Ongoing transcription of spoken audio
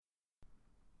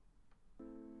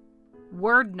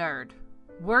Word nerd,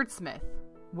 wordsmith,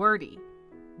 wordy,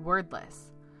 wordless.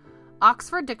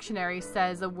 Oxford Dictionary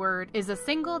says a word is a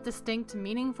single, distinct,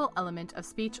 meaningful element of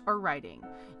speech or writing,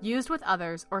 used with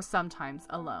others or sometimes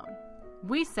alone.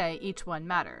 We say each one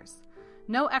matters.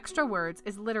 No extra words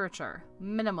is literature,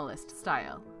 minimalist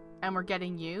style. And we're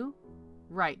getting you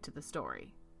right to the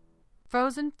story.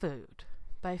 Frozen Food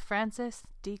by Frances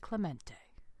D. Clemente.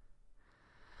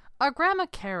 Our Grandma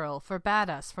Carol forbade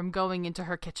us from going into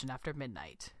her kitchen after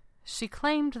midnight. She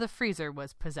claimed the freezer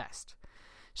was possessed.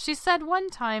 She said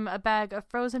one time a bag of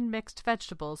frozen mixed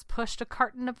vegetables pushed a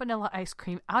carton of vanilla ice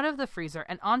cream out of the freezer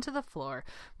and onto the floor,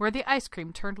 where the ice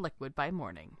cream turned liquid by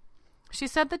morning. She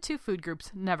said the two food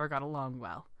groups never got along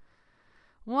well.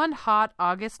 One hot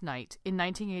August night in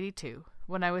 1982,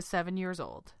 when I was 7 years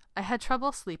old, I had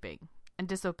trouble sleeping and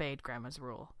disobeyed Grandma's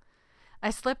rule. I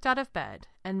slipped out of bed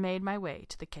and made my way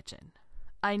to the kitchen.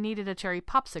 I needed a cherry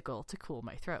popsicle to cool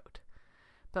my throat.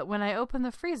 But when I opened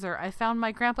the freezer, I found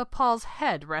my Grandpa Paul's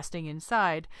head resting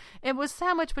inside. It was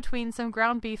sandwiched between some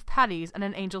ground beef patties and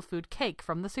an angel food cake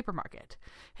from the supermarket.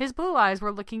 His blue eyes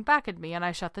were looking back at me, and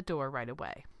I shut the door right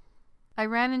away. I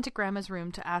ran into Grandma's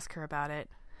room to ask her about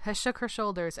it. I shook her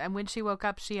shoulders, and when she woke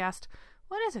up, she asked,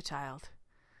 "What is it, child?"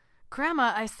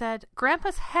 "Grandma," I said,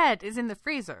 "Grandpa's head is in the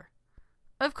freezer."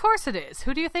 "Of course it is.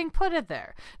 Who do you think put it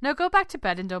there? Now go back to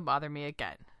bed and don't bother me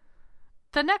again."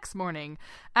 The next morning,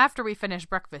 after we finished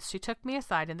breakfast, she took me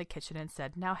aside in the kitchen and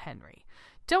said, "Now, Henry,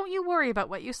 don't you worry about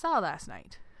what you saw last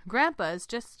night. Grandpa's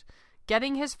just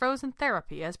getting his frozen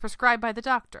therapy as prescribed by the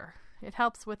doctor. It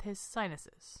helps with his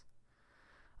sinuses."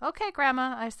 "Okay,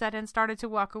 Grandma," I said, and started to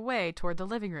walk away toward the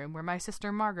living room where my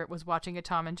sister Margaret was watching a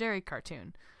Tom and Jerry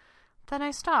cartoon. Then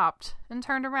I stopped and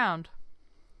turned around.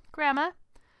 "Grandma,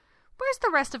 where's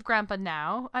the rest of Grandpa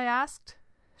now?" I asked.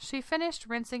 She finished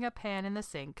rinsing a pan in the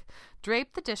sink,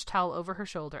 draped the dish towel over her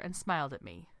shoulder, and smiled at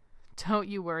me. "Don't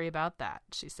you worry about that,"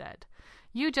 she said.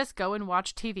 "You just go and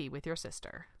watch TV with your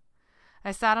sister."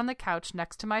 I sat on the couch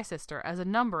next to my sister as a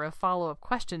number of follow-up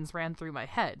questions ran through my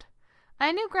head.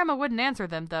 I knew Grandma wouldn't answer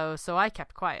them, though, so I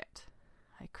kept quiet.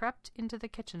 I crept into the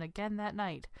kitchen again that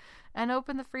night and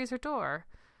opened the freezer door.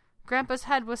 Grandpa's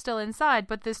head was still inside,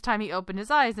 but this time he opened his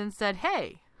eyes and said,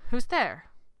 "Hey, who's there?"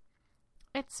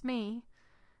 "It's me.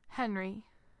 Henry."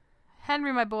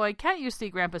 "Henry, my boy, can't you see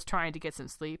Grandpa's trying to get some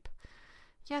sleep?"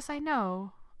 "Yes, I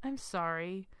know. I'm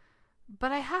sorry.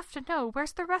 But I have to know,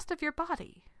 where's the rest of your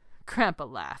body?" Grandpa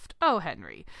laughed. "Oh,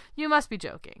 Henry, you must be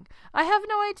joking. I have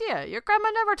no idea. Your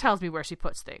Grandma never tells me where she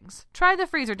puts things. Try the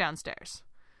freezer downstairs."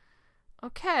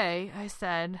 "Okay," I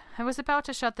said. I was about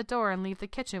to shut the door and leave the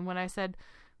kitchen when I said,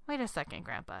 "Wait a second,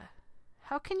 Grandpa.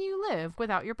 How can you live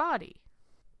without your body?"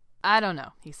 "I don't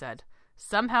know," he said.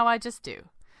 "Somehow I just do.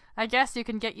 I guess you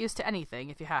can get used to anything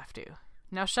if you have to.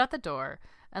 Now shut the door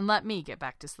and let me get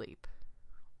back to sleep."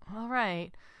 "All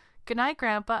right. Good night,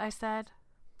 Grandpa," I said.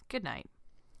 "Good night."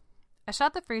 I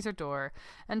shut the freezer door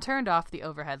and turned off the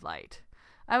overhead light.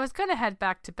 I was going to head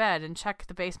back to bed and check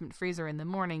the basement freezer in the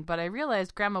morning, but I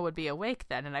realized Grandma would be awake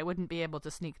then and I wouldn't be able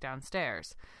to sneak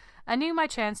downstairs. I knew my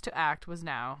chance to act was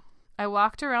now. I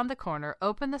walked around the corner,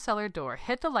 opened the cellar door,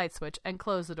 hit the light switch, and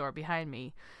closed the door behind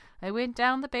me. I went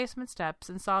down the basement steps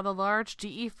and saw the large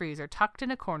GE freezer tucked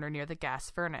in a corner near the gas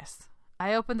furnace.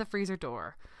 I opened the freezer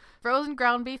door. Frozen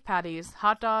ground beef patties,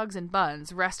 hot dogs, and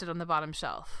buns rested on the bottom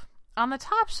shelf. On the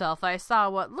top shelf, I saw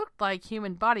what looked like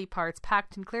human body parts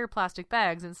packed in clear plastic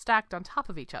bags and stacked on top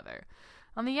of each other.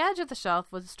 On the edge of the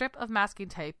shelf was a strip of masking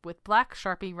tape with black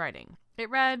Sharpie writing. It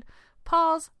read,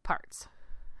 "Paul's Parts."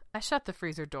 I shut the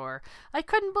freezer door. I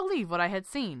couldn't believe what I had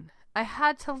seen. I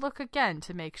had to look again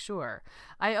to make sure.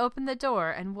 I opened the door,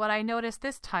 and what I noticed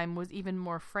this time was even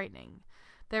more frightening.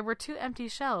 There were two empty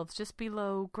shelves just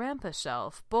below Grandpa's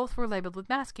shelf. Both were labeled with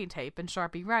masking tape and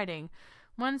Sharpie writing.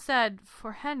 One said,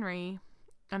 "For Henry,"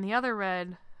 and the other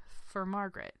read, "For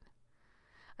Margaret."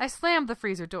 I slammed the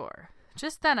freezer door.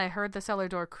 Just then I heard the cellar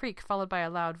door creak, followed by a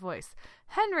loud voice.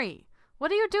 "Henry, what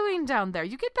are you doing down there?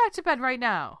 You get back to bed right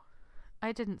now."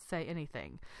 I didn't say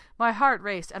anything. My heart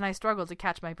raced, and I struggled to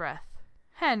catch my breath.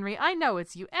 "Henry, I know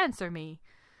it's you. Answer me."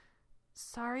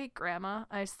 "Sorry, Grandma,"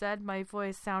 I said, my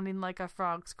voice sounding like a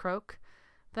frog's croak.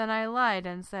 Then I lied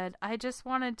and said, "I just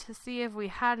wanted to see if we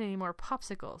had any more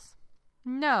popsicles."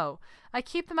 "No, I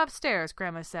keep them upstairs,"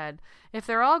 Grandma said. "If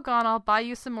they're all gone, I'll buy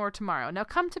you some more tomorrow. Now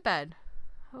come to bed."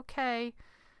 "Okay,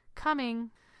 coming."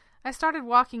 I started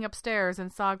walking upstairs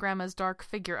and saw Grandma's dark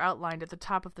figure outlined at the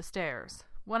top of the stairs.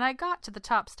 When I got to the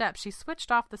top step, she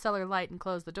switched off the cellar light and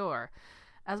closed the door.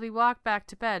 As we walked back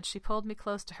to bed, she pulled me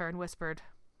close to her and whispered,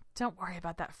 "Don't worry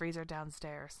about that freezer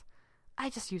downstairs.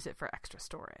 I just use it for extra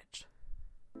storage."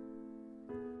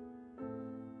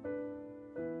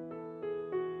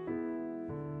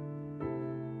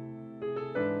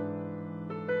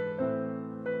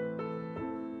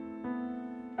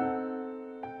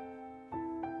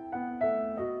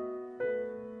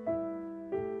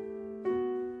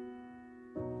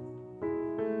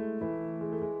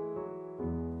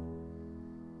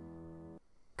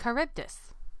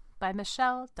 Charybdis by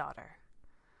Michelle Daughter.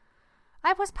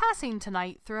 I was passing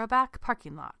tonight through a back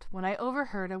parking lot when I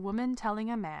overheard a woman telling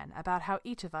a man about how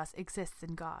each of us exists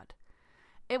in God.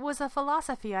 It was a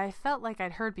philosophy I felt like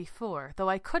I'd heard before, though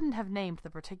I couldn't have named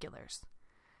the particulars.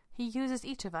 He uses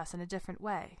each of us in a different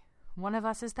way. One of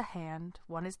us is the hand,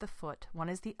 one is the foot, one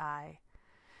is the eye.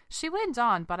 She went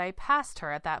on, but I passed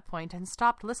her at that point and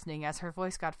stopped listening as her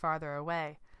voice got farther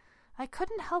away. I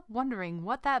couldn't help wondering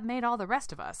what that made all the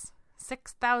rest of us.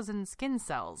 6,000 skin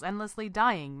cells, endlessly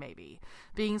dying, maybe,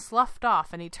 being sloughed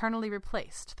off and eternally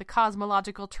replaced, the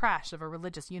cosmological trash of a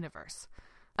religious universe.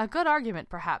 A good argument,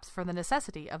 perhaps, for the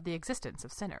necessity of the existence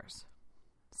of sinners.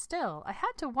 Still, I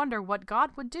had to wonder what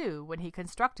God would do when he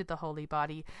constructed the holy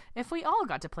body if we all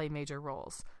got to play major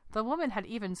roles. The woman had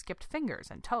even skipped fingers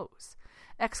and toes.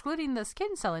 Excluding the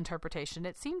skin cell interpretation,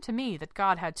 it seemed to me that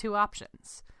God had two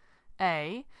options.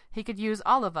 A, he could use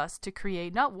all of us to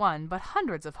create not one, but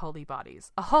hundreds of holy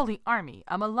bodies, a holy army,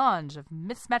 a melange of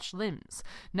mismatched limbs,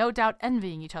 no doubt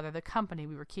envying each other the company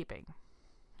we were keeping.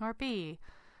 Or B,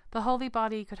 the holy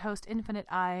body could host infinite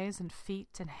eyes and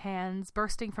feet and hands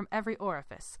bursting from every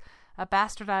orifice, a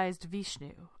bastardized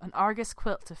Vishnu, an Argus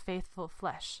quilt of faithful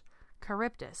flesh,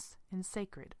 Charybdis in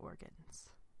sacred organs.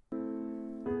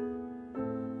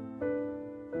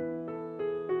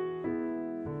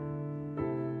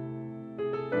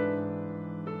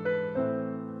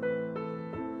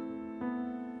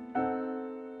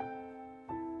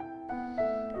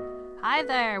 Hi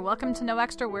there, welcome to No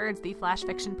Extra Words, the Flash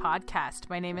Fiction Podcast.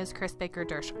 My name is Chris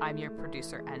Baker-Dersch. I'm your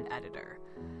producer and editor.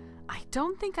 I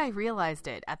don't think I realized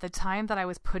it at the time that I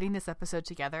was putting this episode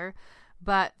together,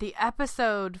 but the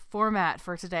episode format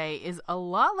for today is a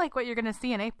lot like what you're going to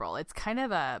see in April. It's kind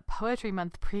of a Poetry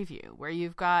Month preview, where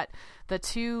you've got the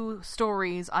two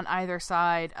stories on either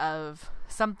side of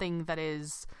something that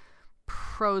is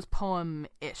prose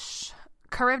poem-ish.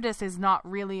 Charybdis is not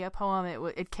really a poem.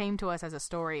 It came to us as a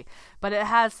story, but it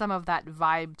has some of that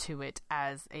vibe to it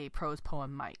as a prose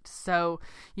poem might. So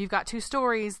you've got two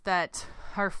stories that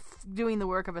are doing the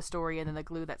work of a story, and then the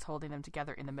glue that's holding them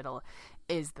together in the middle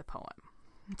is the poem.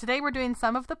 Today we're doing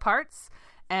some of the parts,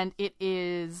 and it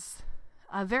is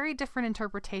a very different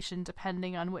interpretation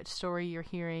depending on which story you're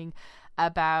hearing,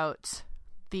 about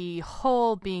the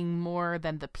whole being more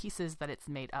than the pieces that it's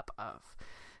made up of.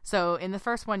 So in the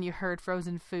first one, you heard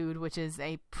frozen food, which is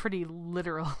a pretty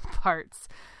literal parts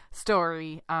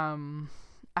story. That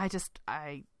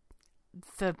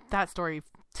story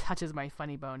touches my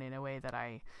funny bone in a way that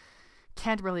I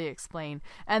can't really explain.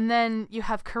 And then you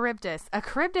have Charybdis. A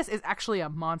Charybdis is actually a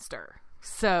monster.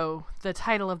 So the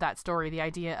title of that story, the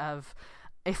idea of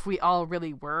if we all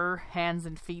really were hands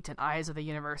and feet and eyes of the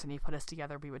universe and you put us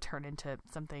together, we would turn into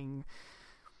something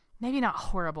maybe not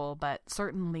horrible, but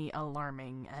certainly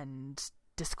alarming and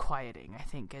disquieting, I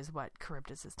think, is what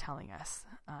Charybdis is telling us.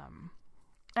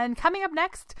 And coming up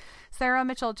next, Sarah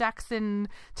Mitchell Jackson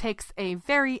takes a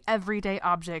very everyday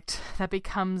object that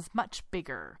becomes much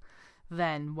bigger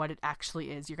than what it actually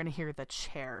is. You're going to hear the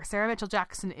chair. Sarah Mitchell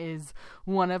Jackson is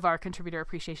one of our Contributor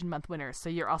Appreciation Month winners, so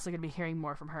you're also going to be hearing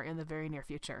more from her in the very near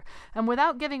future. And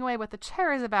without giving away what the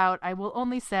chair is about, I will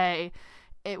only say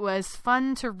it was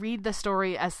fun to read the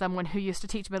story as someone who used to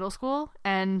teach middle school,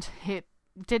 and it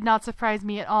did not surprise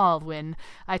me at all when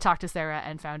I talked to Sarah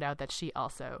and found out that she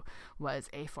also was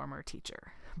a former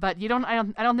teacher. But I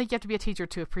don't think you have to be a teacher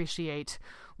to appreciate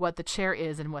what the chair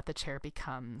is and what the chair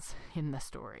becomes in the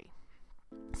story.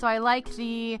 So I like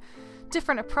the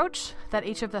different approach that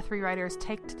each of the three writers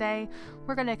take today.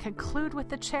 We're going to conclude with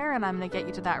the chair, and I'm going to get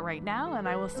you to that right now, and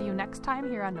I will see you next time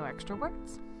here on No Extra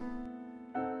Words.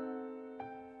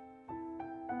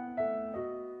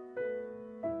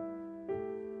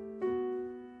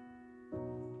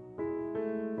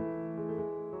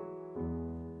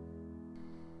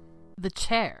 The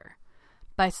Chair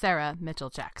by Sarah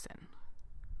Mitchell Jackson.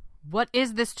 "What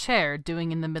is this chair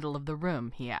doing in the middle of the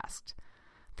room?" he asked.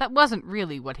 That wasn't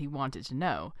really what he wanted to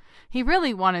know. He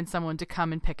really wanted someone to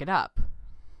come and pick it up.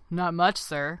 "Not much,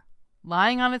 sir.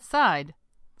 Lying on its side."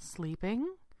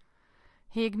 "Sleeping?"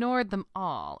 He ignored them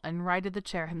all and righted the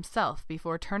chair himself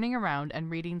before turning around and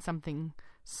reading something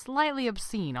slightly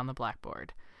obscene on the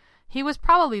blackboard. He was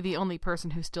probably the only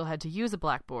person who still had to use a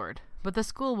blackboard, but the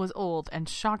school was old and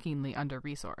shockingly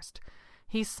under-resourced.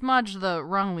 He smudged the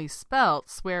wrongly spelt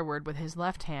swear word with his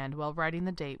left hand while writing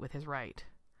the date with his right.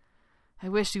 "I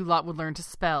wish you lot would learn to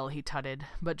spell," he tutted,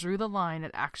 but drew the line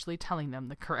at actually telling them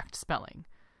the correct spelling.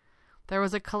 There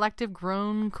was a collective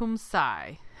groan cum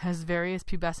sigh as various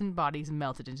pubescent bodies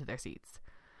melted into their seats.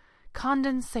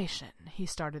 "Condensation," he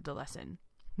started the lesson,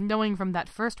 knowing from that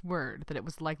first word that it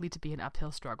was likely to be an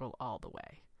uphill struggle all the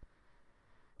way.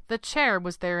 The chair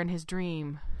was there in his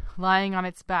dream, lying on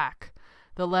its back,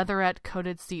 the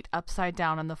leatherette-coated seat upside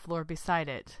down on the floor beside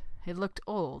it. It looked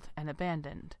old and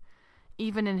abandoned.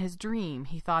 Even in his dream,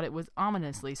 he thought it was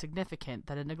ominously significant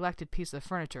that a neglected piece of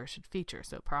furniture should feature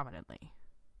so prominently.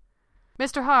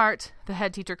 "Mr. Hart," the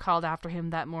head teacher called after him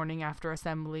that morning after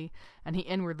assembly, and he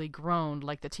inwardly groaned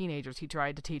like the teenagers he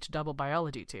tried to teach double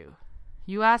biology to.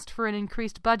 "You asked for an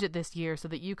increased budget this year so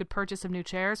that you could purchase some new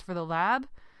chairs for the lab?"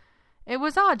 It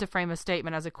was odd to frame a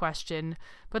statement as a question,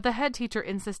 but the head teacher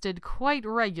insisted quite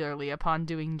regularly upon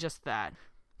doing just that.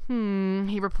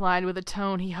 He replied with a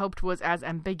tone he hoped was as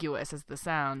ambiguous as the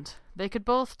sound. They could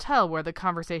both tell where the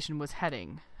conversation was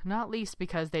heading, not least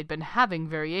because they'd been having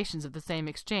variations of the same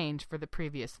exchange for the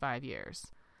previous 5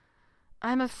 years.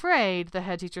 "I'm afraid," the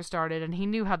head teacher started, and he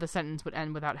knew how the sentence would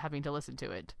end without having to listen to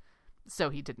it.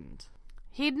 So he didn't.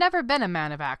 He'd never been a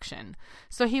man of action,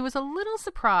 so he was a little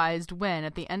surprised when,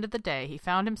 at the end of the day, he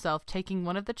found himself taking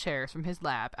one of the chairs from his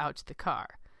lab out to the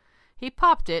car. He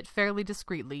popped it fairly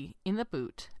discreetly in the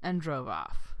boot and drove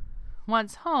off.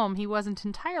 Once home, he wasn't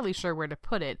entirely sure where to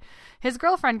put it. His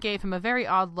girlfriend gave him a very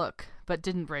odd look, but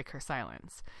didn't break her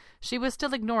silence. She was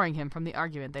still ignoring him from the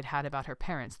argument they'd had about her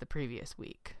parents the previous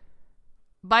week.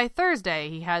 By Thursday,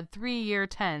 he had 3 Year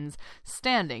 10s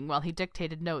standing while he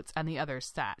dictated notes and the others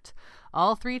sat.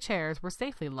 All 3 chairs were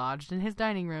safely lodged in his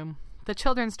dining room. The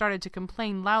children started to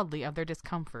complain loudly of their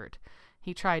discomfort.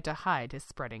 He tried to hide his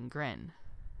spreading grin.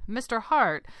 "Mr.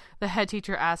 Hart," the head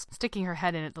teacher asked, sticking her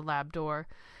head in at the lab door.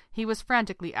 He was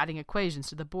frantically adding equations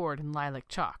to the board in lilac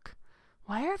chalk.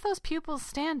 "Why are those pupils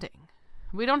standing?"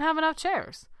 "We don't have enough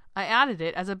chairs. I added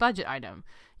it as a budget item.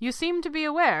 You seem to be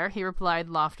aware," he replied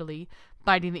loftily,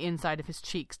 biting the inside of his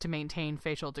cheeks to maintain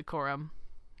facial decorum.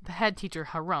 The head teacher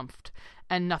harumphed,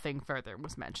 and nothing further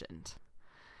was mentioned.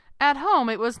 At home,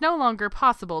 it was no longer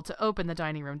possible to open the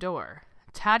dining room door.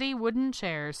 Tatty wooden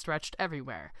chairs stretched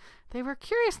everywhere. They were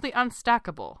curiously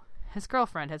unstackable. His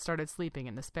girlfriend had started sleeping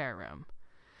in the spare room.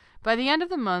 By the end of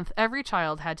the month, every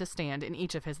child had to stand in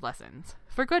each of his lessons.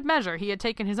 For good measure, he had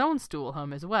taken his own stool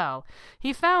home as well.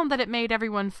 He found that it made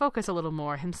everyone focus a little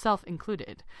more, himself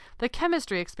included. The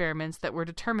chemistry experiments that were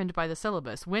determined by the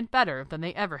syllabus went better than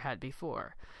they ever had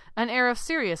before. An air of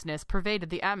seriousness pervaded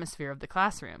the atmosphere of the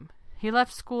classroom. He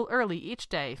left school early each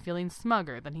day, feeling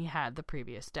smugger than he had the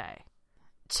previous day.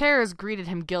 Chairs greeted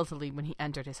him guiltily when he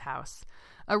entered his house.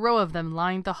 A row of them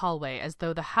lined the hallway as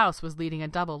though the house was leading a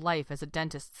double life as a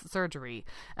dentist's surgery,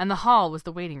 and the hall was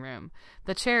the waiting room.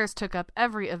 The chairs took up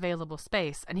every available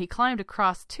space, and he climbed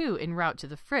across 2 en route to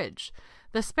the fridge.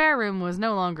 The spare room was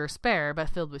no longer spare, but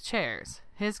filled with chairs.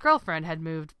 His girlfriend had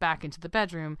moved back into the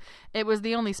bedroom. It was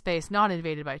the only space not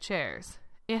invaded by chairs.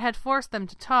 It had forced them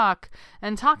to talk,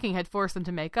 and talking had forced them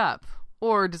to make up,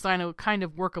 or design a kind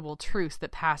of workable truce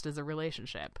that passed as a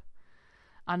relationship.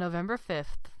 On November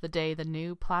 5th, the day the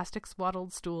new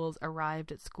plastic-swaddled stools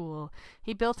arrived at school,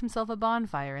 he built himself a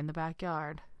bonfire in the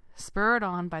backyard. Spurred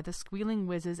on by the squealing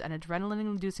whizzes and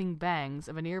adrenaline-inducing bangs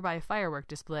of a nearby firework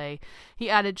display, he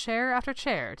added chair after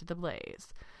chair to the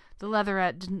blaze. The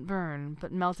leatherette didn't burn,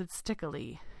 but melted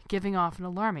stickily, giving off an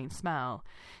alarming smell.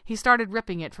 He started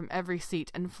ripping it from every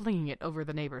seat and flinging it over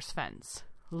the neighbor's fence.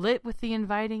 Lit with the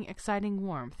inviting, exciting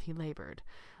warmth, he labored.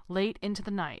 Late into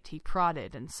the night, he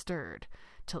prodded and stirred,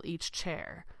 till each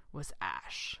chair was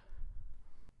ash.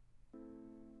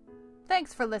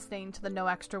 Thanks for listening to the No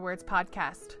Extra Words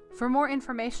podcast. For more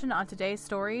information on today's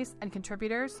stories and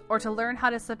contributors, or to learn how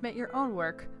to submit your own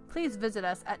work, please visit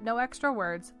us at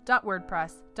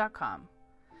noextrawords.wordpress.com.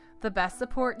 The best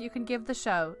support you can give the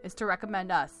show is to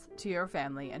recommend us to your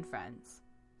family and friends.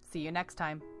 See you next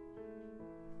time.